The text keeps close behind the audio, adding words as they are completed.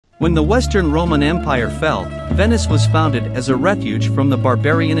When the Western Roman Empire fell, Venice was founded as a refuge from the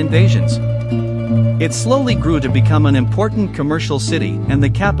barbarian invasions. It slowly grew to become an important commercial city and the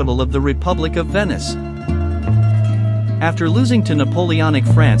capital of the Republic of Venice. After losing to Napoleonic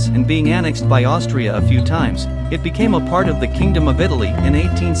France and being annexed by Austria a few times, it became a part of the Kingdom of Italy in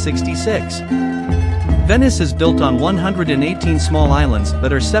 1866. Venice is built on 118 small islands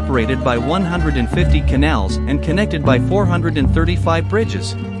that are separated by 150 canals and connected by 435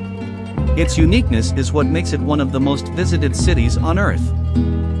 bridges. Its uniqueness is what makes it one of the most visited cities on Earth.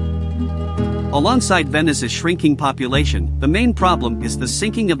 Alongside Venice's shrinking population, the main problem is the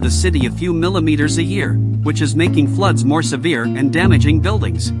sinking of the city a few millimeters a year, which is making floods more severe and damaging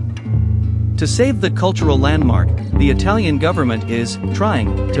buildings. To save the cultural landmark, the Italian government is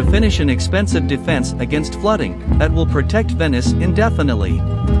trying to finish an expensive defense against flooding that will protect Venice indefinitely.